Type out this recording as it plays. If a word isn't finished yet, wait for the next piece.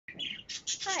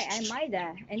Hi, I'm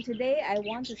Maida, and today I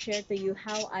want to share to you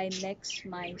how I mix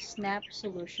my snap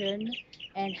solution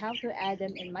and how to add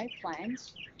them in my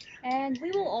plants. And we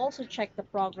will also check the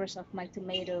progress of my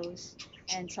tomatoes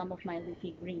and some of my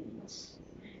leafy greens.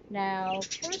 Now,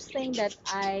 first thing that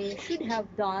I should have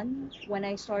done when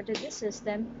I started this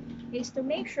system is to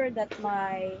make sure that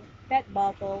my pet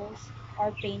bottles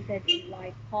are painted in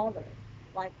light color,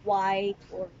 like white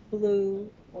or blue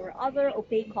or other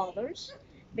opaque colors,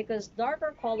 because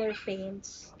darker color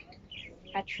paints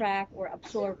attract or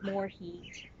absorb more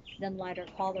heat than lighter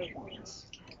color ones.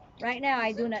 Right now,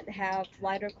 I do not have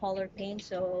lighter color paint,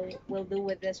 so we'll do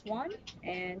with this one.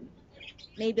 And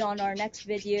maybe on our next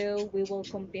video, we will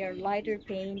compare lighter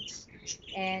paints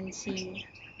and see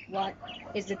what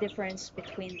is the difference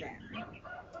between them.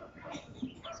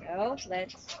 So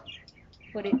let's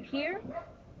put it here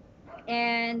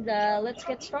and let's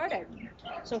get started.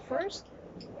 So first,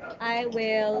 I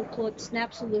will put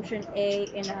Snap Solution A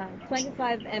in a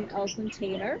 25 ml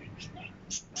container.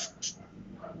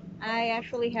 I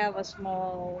actually have a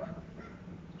small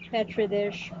Petri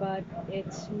dish, but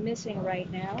it's missing right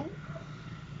now.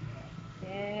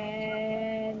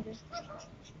 And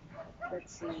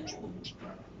let's see.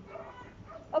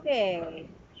 Okay,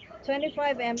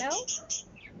 25 ml,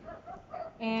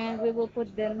 and we will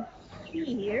put them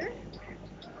here,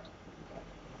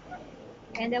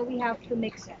 and then we have to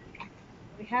mix it.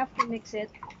 We have to mix it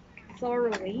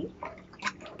thoroughly.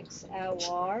 Mix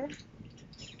our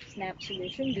Snap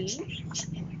Solution B,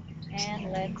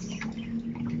 and let's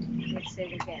mix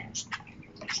it again.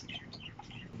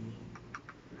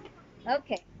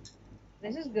 Okay,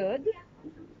 this is good.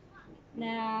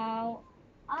 Now,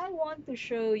 I want to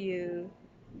show you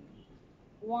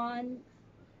one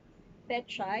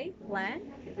petchai plant.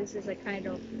 This is a kind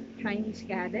of Chinese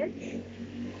cabbage.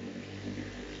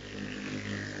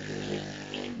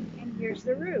 And here's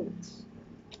the roots.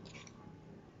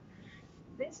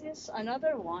 This is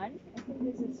another one. I think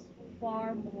this is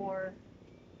far more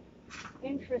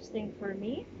interesting for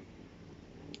me.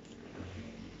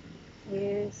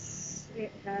 Is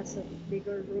it has a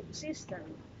bigger root system.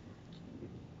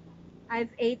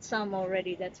 I've ate some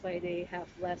already, that's why they have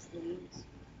less leaves.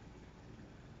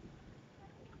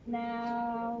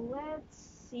 Now let's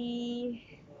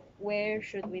see, where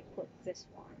should we put this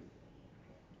one?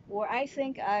 Or I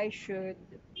think I should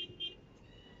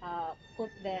put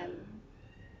them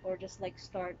or just like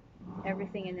start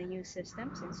everything in a new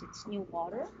system since it's new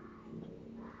water.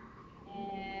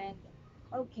 And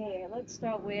okay, let's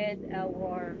start with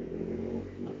our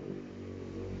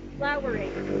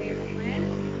flowering tomato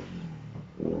plant.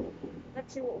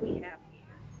 Let's see what we have here.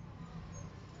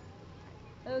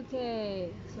 Okay,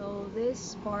 so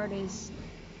this part is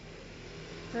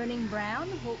turning brown.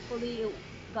 Hopefully it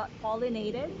got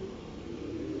pollinated.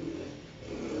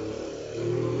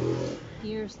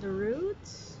 Here's the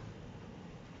roots.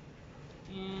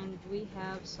 And we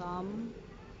have some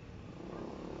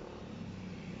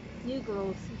new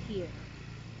growth here.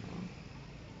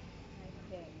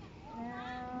 Okay,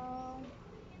 now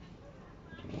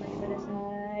leave it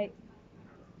aside.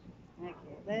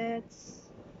 Okay, let's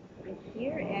put it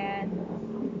here, and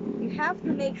you have to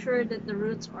make sure that the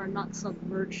roots are not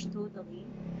submerged totally.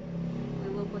 We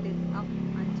will put it up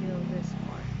until this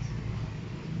part.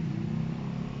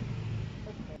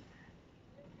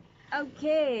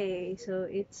 Okay, so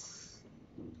it's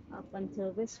up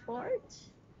until this part,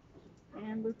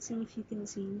 and let's see if you can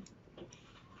see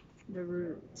the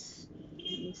roots.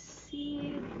 You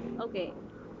see it? Okay,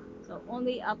 so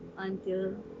only up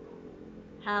until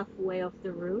halfway of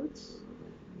the roots,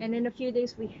 and in a few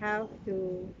days we have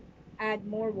to add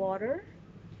more water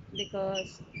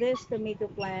because this tomato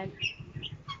plant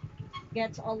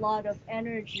gets a lot of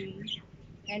energy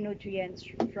and nutrients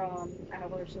from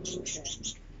our solution.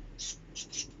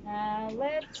 Now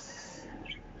let's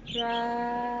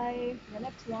try the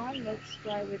next one. Let's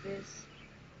try with this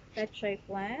petchay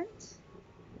plant.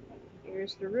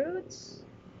 Here's the roots.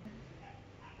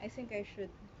 I think I should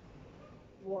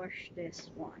wash this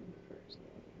one first.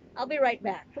 I'll be right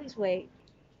back. Please wait.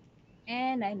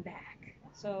 And I'm back.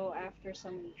 So after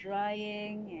some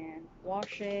drying and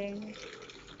washing,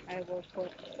 I will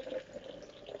put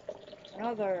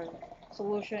another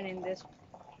solution in this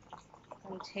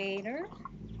container.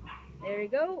 There you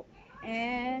go.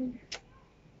 And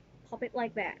pop it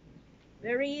like that.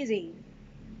 Very easy.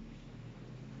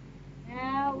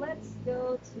 Now let's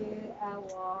go to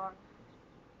our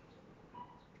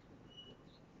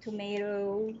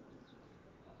tomato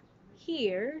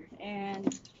here,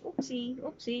 and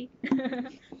oopsie,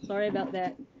 sorry about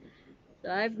that.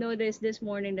 So I've noticed this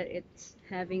morning that it's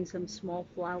having some small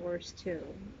flowers too.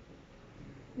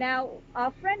 Now,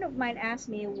 a friend of mine asked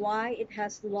me why it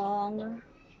has long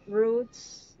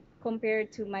roots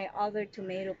compared to my other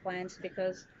tomato plants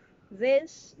because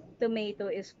this tomato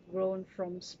is grown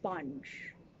from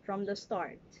sponge from the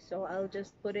start. So I'll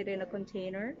just put it in a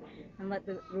container and let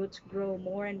the roots grow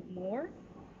more and more,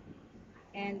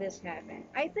 and this happened.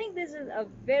 I think this is a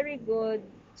very good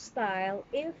style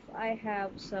if I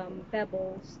have some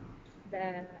pebbles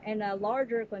in a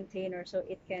larger container so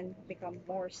it can become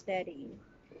more steady.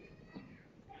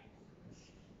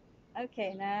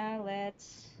 Okay, now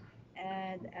let's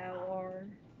add our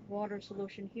water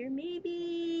solution here,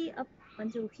 maybe up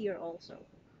until here also.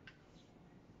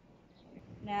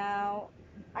 Now,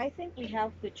 I think we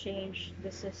have to change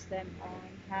the system on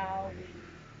how we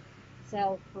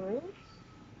sell fruits,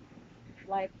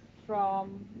 like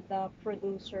from the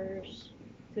producers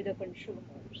to the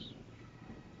consumers.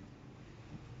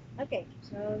 Okay,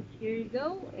 so here you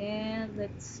go, and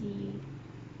let's see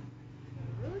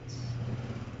the roots.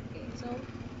 Okay, so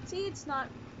see, it's not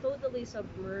totally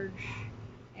submerged,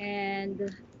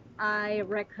 and I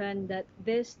reckon that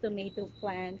this tomato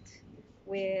plant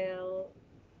will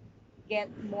get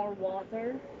more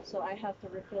water, so I have to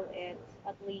refill it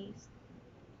at least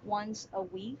once a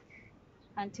week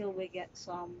until we get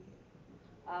some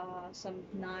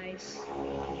nice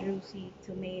juicy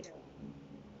tomato.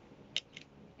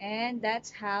 And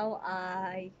that's how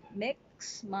I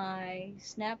mix my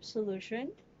snap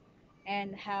solution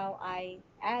and how I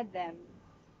add them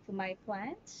to my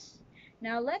plants.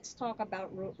 Now let's talk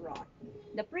about root rot.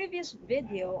 The previous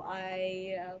video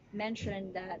I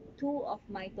mentioned that two of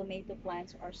my tomato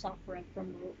plants are suffering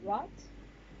from root rot,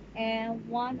 and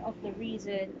one of the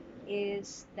reason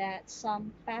is that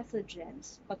some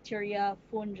pathogens, bacteria,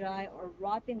 fungi, or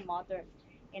rotting matter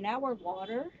in our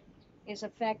water is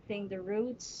affecting the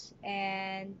roots,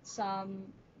 and some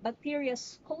bacteria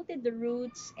coated the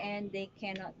roots and they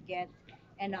cannot get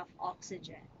enough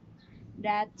oxygen.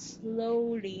 That's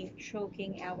slowly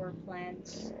choking our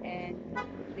plants, and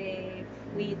if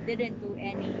we didn't do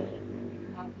any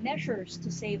measures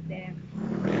to save them,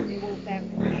 they will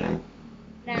perish.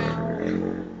 Now,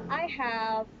 I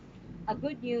have a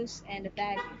good news and a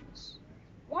bad news.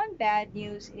 One bad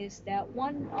news is that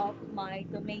one of my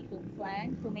tomato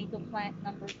plant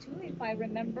number two, if I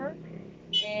remember,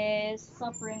 is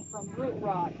suffering from root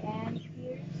rot. And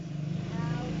here's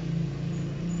how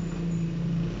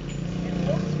it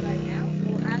looks right now.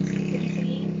 So as you can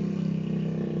see,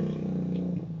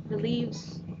 the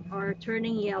leaves are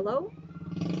turning yellow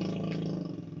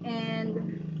and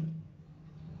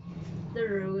the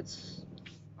roots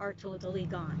are totally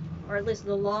gone, or at least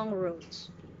the long roots.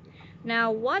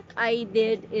 Now, what I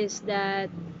did is that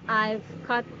I've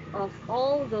cut off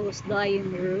all those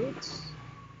dying roots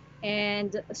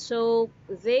and soak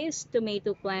this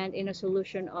tomato plant in a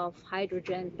solution of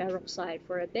hydrogen peroxide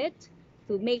for a bit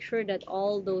to make sure that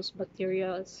all those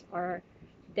bacteria are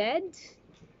dead.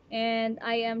 And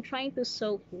I am trying to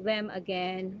soak them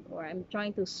again, or I'm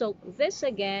trying to soak this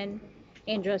again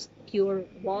in just pure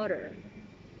water.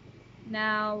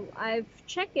 Now, I've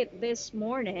checked it this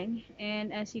morning,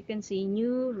 and as you can see,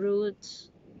 new roots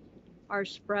are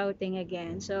sprouting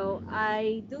again. So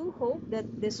I do hope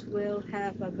that this will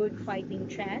have a good fighting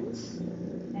chance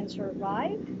and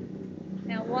survive.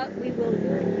 Now, what we will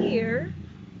do here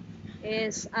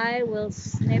is I will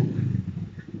snip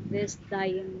these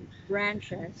dying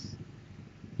branches.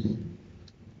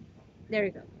 There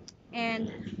you go.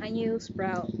 And a new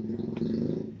sprout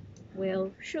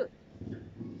will shoot.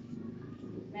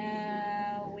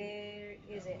 Now, where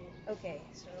is it? Okay,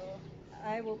 so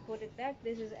I will put it back.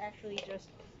 This is actually just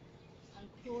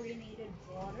unchlorinated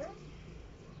water.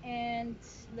 And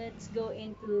let's go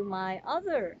into my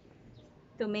other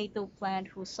tomato plant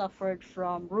who suffered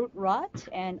from root rot,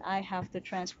 and I have to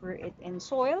transfer it in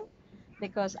soil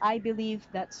because I believe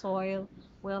that soil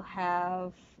will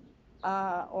have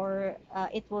or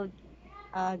it will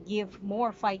give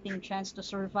more fighting chance to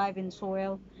survive in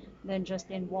soil than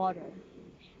just in water.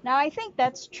 Now I think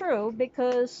that's true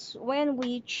because when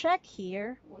we check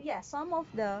here, yeah, some of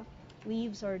the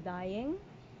leaves are dying,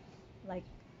 like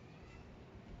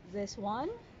this one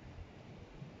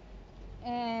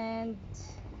and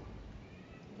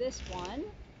this one,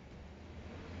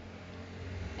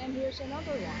 and here's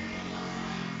another one.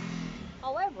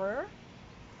 However,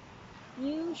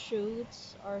 new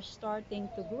shoots are starting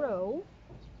to grow,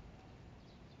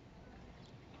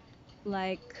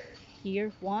 like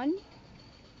here, one,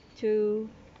 two,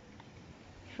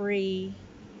 three,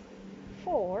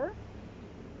 four,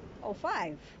 oh,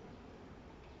 five.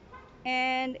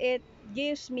 And it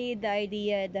gives me the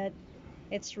idea that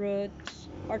its roots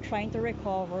are trying to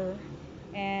recover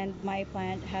and my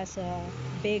plant has a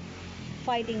big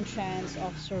fighting chance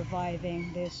of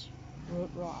surviving this root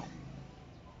rot.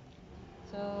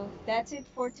 So that's it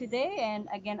for today. And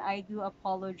again, I do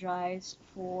apologize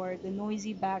for the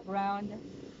noisy background.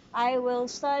 I will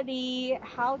study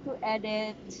how to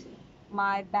edit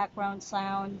my background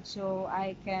sound so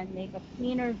I can make a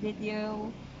cleaner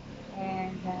video.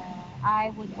 And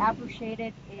I would appreciate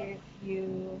it if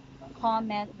you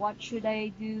comment what should I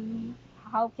do,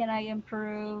 how can I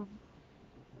improve,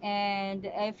 and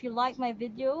if you like my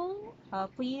video,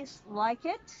 please like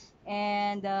it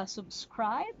and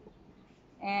subscribe.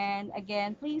 And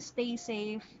again, please stay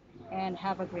safe and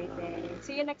have a great day.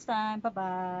 See you next time. Bye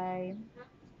bye.